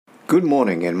Good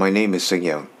morning, and my name is Seng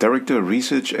Yao, Director of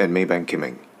Research at Maybank Kim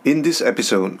Eng. In this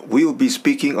episode, we will be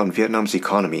speaking on Vietnam's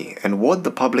economy and what the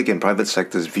public and private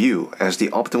sectors view as the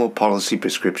optimal policy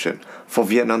prescription for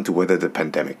Vietnam to weather the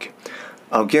pandemic.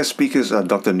 Our guest speakers are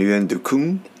Dr. Nguyen Du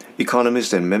Cung,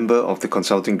 economist and member of the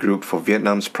consulting group for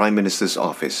Vietnam's Prime Minister's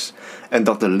Office, and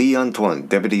Dr. Lee An Tuan,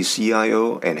 Deputy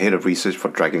CIO and Head of Research for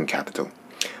Dragon Capital.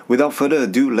 Without further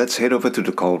ado, let's head over to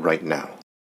the call right now.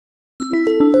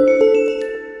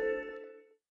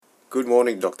 Good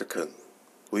morning, Dr. Cung.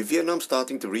 With Vietnam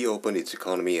starting to reopen its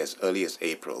economy as early as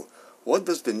April, what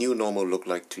does the new normal look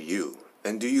like to you?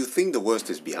 And do you think the worst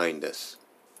is behind us?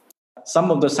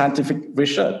 Some of the scientific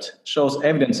research shows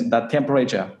evidence that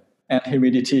temperature and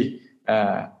humidity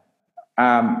are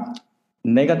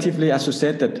negatively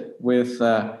associated with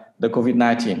the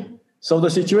COVID-19. So the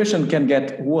situation can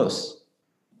get worse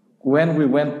when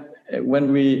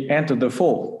we enter the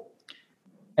fall.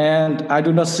 And I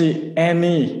do not see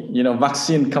any,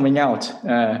 vaccine coming out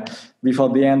before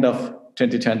the end of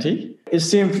 2020. It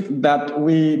seems that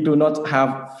we do not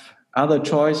have other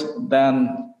choice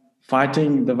than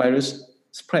fighting the virus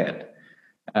spread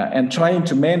and trying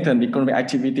to maintain economic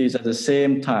activities at the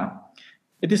same time.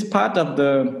 It is part of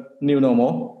the new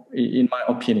normal, in my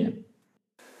opinion.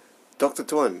 Dr.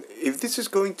 Tuan, if this is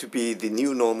going to be the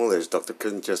new normal as Dr.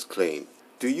 Cung just claimed,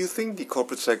 do you think the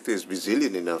corporate sector is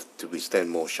resilient enough to withstand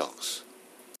more shocks?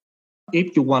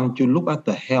 If you want to look at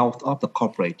the health of the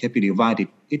corporate, you have to divide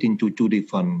it into two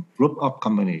different groups of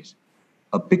companies.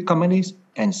 Big companies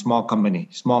and small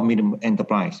companies, small medium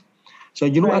enterprise. So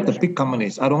you look at the big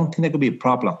companies, I don't think that could be a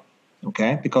problem,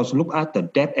 okay? Because look at the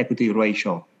debt equity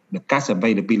ratio, the cash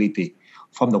availability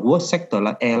from the worst sector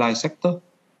like airline sector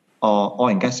or oil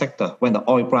and gas sector when the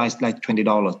oil price like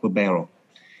 $20 per barrel.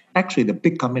 Actually, the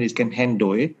big companies can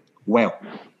handle it well,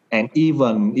 and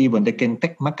even they can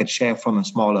take market share from a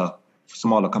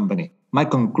smaller company. My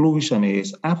conclusion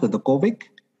is after the COVID,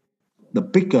 the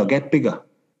bigger get bigger,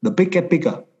 the big get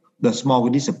bigger, the small will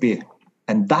disappear,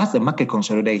 and that's the market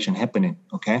consolidation happening.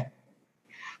 Okay,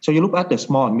 so you look at the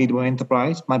small and medium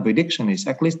enterprise. My prediction is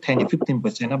at least 10 to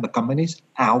 15% of the companies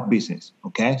are out of business.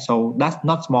 Okay, so that's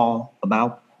not small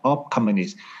amount of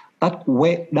companies. That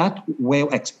well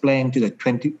explained to the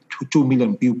 22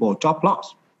 million people job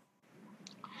loss.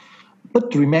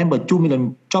 But remember, 2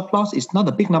 million job loss is not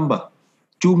a big number.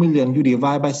 2 million you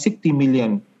divide by 60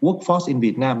 million workforce in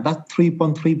Vietnam, that's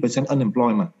 3.3%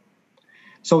 unemployment.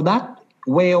 So that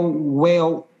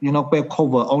well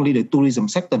cover only the tourism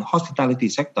sector and hospitality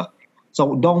sector.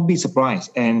 So don't be surprised.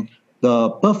 And the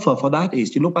buffer for that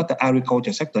is you look at the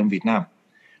agriculture sector in Vietnam.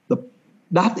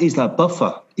 That is a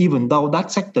buffer, even though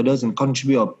that sector doesn't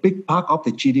contribute a big part of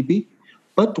the GDP.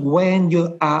 But when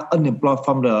you are unemployed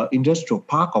from the industrial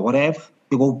park or whatever,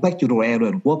 you go back to the area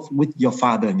and work with your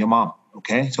father and your mom.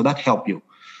 Okay, so that helps you.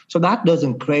 So that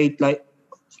doesn't create, like,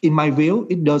 in my view,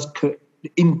 it does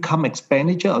income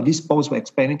expenditure or disposable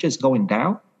expenditure is going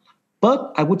down.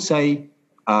 But I would say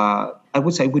it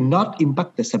will not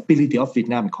impact the stability of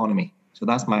Vietnam economy. So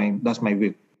that's my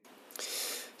view.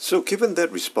 So given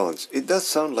that response, it does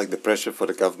sound like the pressure for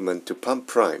the government to pump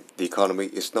prime the economy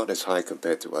is not as high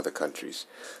compared to other countries.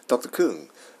 Dr. Cung,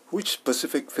 which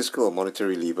specific fiscal or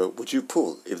monetary lever would you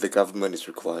pull if the government is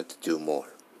required to do more?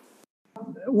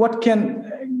 What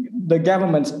can the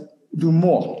government do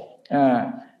more?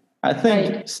 I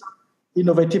think some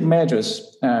innovative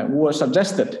measures were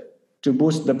suggested to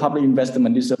boost the public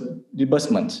investment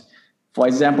disbursement. For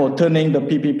example, turning the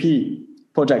PPP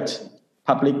project,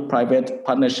 public-private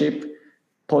partnership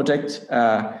project,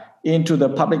 into the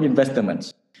public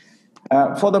investments.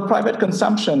 For the private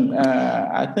consumption,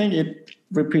 I think it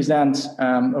represents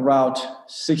around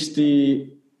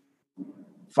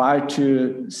 65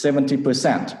 to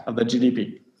 70% of the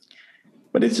GDP.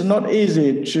 But it's not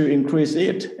easy to increase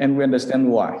it, and we understand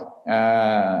why.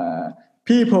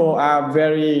 People are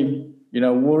very,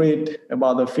 worried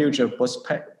about the future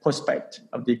prospect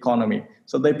of the economy,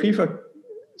 so they prefer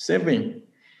saving.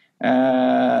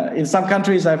 In some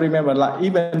countries, I remember, like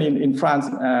even in France,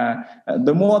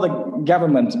 the more the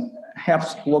government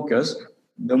helps workers,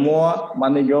 the more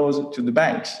money goes to the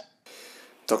banks.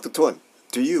 Dr. Tuan,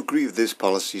 do you agree with this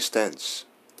policy stance?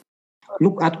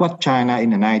 Look at what China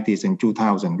in the 90s and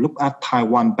 2000. Look at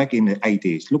Taiwan back in the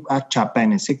 80s. Look at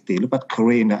Japan in 60s. Look at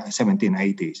Korea in the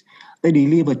 1780s. They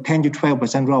delivered 10 to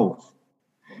 12% growth.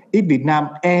 If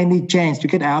Vietnam any chance to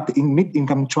get out the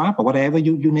mid-income trap or whatever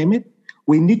you name it,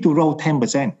 we need to grow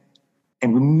 10%.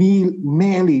 And we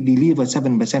merely deliver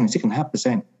 7%,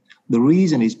 6.5%. The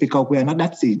reason is because we are not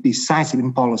that decisive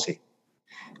in policy.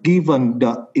 Given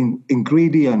the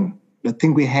ingredient, the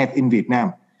thing we have in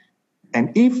Vietnam,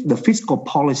 And if the fiscal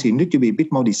policy need to be a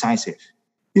bit more decisive,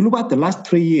 you look at the last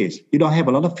 3 years, you don't have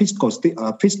a lot of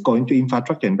fiscal into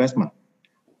infrastructure investment.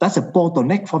 That's a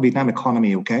bottleneck for Vietnam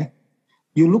economy, okay?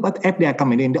 You look at FDI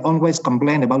coming in, they always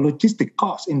complain about logistic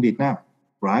costs in Vietnam,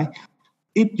 right?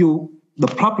 The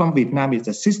problem in Vietnam is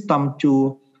the system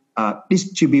to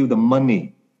distribute the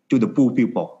money to the poor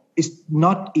people. It's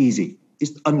not easy.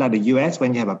 It's unlike the US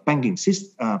when you have a banking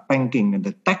system, banking and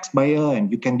the taxpayer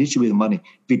and you can distribute the money.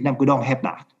 Vietnam, we don't have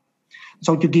that.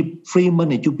 So to give free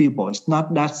money to people, it's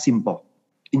not that simple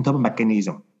in terms of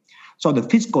mechanism. So the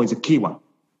fiscal is a key one.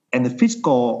 And the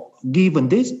fiscal, given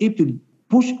this, if you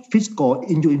push fiscal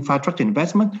into infrastructure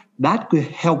investment, that could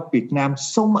help Vietnam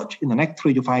so much in the next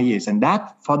 3 to 5 years. And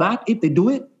for that, if they do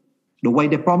it the way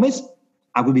they promise,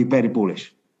 I will be very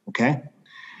bullish. Okay.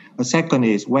 The second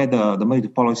is whether the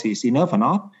monetary policy is enough or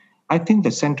not. I think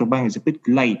the central bank is a bit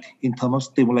late in terms of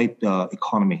stimulate the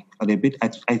economy.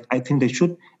 I think they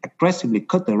should aggressively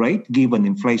cut the rate given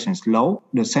inflation is low.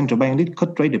 The central bank need to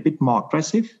cut rate a bit more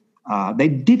aggressive. They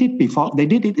did it before. They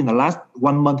did it in the last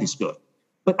 1 month is good.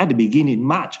 But at the beginning, in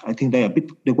March, I think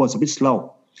they was a bit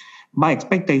slow. My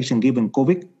expectation, given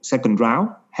COVID second round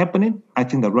happening, I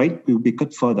think the rate will be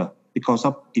cut further because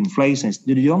of inflation.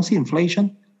 You don't see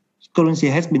inflation. Currency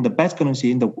has been the best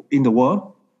currency in the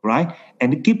world, right?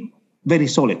 And it keep very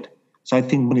solid. So I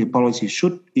think monetary policy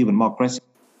should even more aggressive.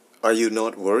 Are you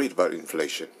not worried about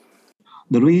inflation?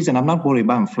 The reason I'm not worried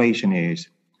about inflation is,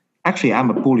 actually, I'm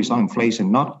a bullish on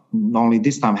inflation, not only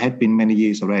this time, had been many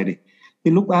years already.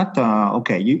 You look at,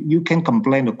 you can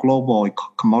complain the global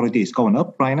commodity is going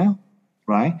up right now,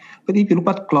 right? But if you look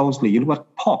at closely, you look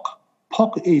at pork.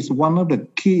 Pork is one of the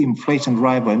key inflation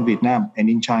driver in Vietnam and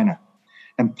in China.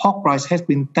 And pork price has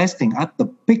been testing at the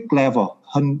big level,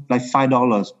 like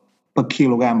 $5 per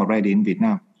kilogram already in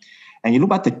Vietnam. And you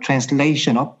look at the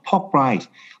translation of pork price.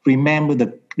 Remember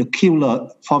the killer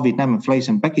for Vietnam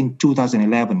inflation back in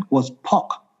 2011 was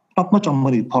pork, not much on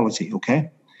monetary policy,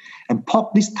 okay? And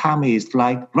pork this time is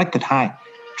like record high.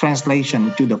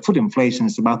 Translation to the food inflation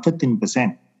is about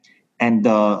 13%. And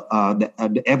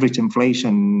the average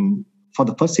inflation for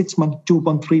the first 6 months,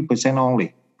 2.3%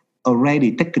 only,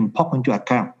 already taken pork into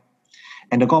account.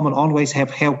 And the government always have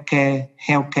healthcare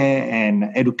and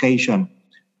education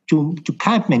to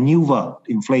kind of maneuver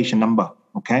inflation number,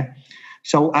 okay?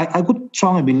 So I would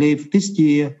strongly believe this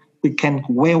year we can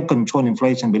well control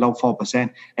inflation below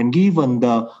 4%. And given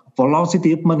the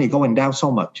velocity of money going down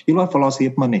so much, you know what velocity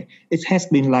of money? It has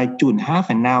been like 2.5,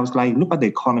 and now it's like, look at the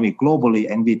economy globally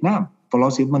and Vietnam.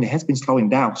 Velocity of money has been slowing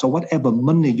down. So whatever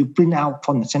money you print out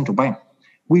from the central bank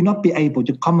will not be able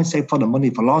to compensate for the money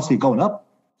velocity going up,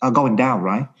 going down,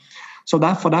 right? So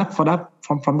from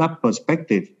that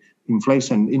perspective,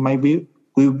 inflation, in my view,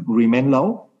 will remain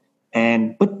low,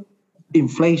 but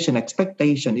inflation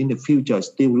expectation in the future is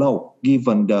still low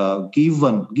given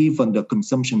the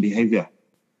consumption behavior.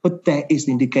 But there is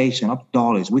indication of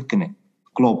dollar is weakening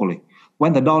globally.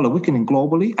 When the dollar weakening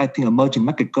globally, I think emerging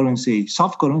market currency,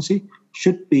 soft currency,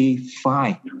 should be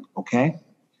fine. Okay.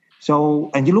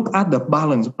 So, and you look at the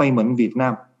balance payment in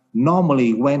Vietnam.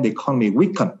 Normally, when the economy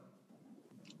weakens,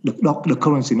 the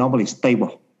currency normally is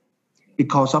stable.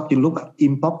 Because of you look at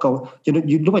import,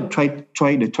 you look at the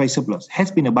trade surplus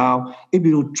has been about, if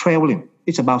you do traveling,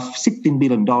 it's about $16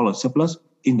 billion surplus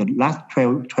in the last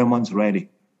 12 months already,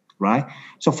 right?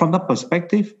 So from that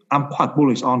perspective, I'm quite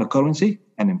bullish on the currency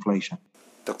and inflation.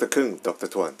 Dr. Kung, Dr.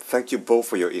 Tuan, thank you both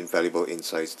for your invaluable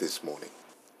insights this morning.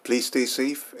 Please stay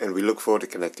safe, and we look forward to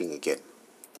connecting again.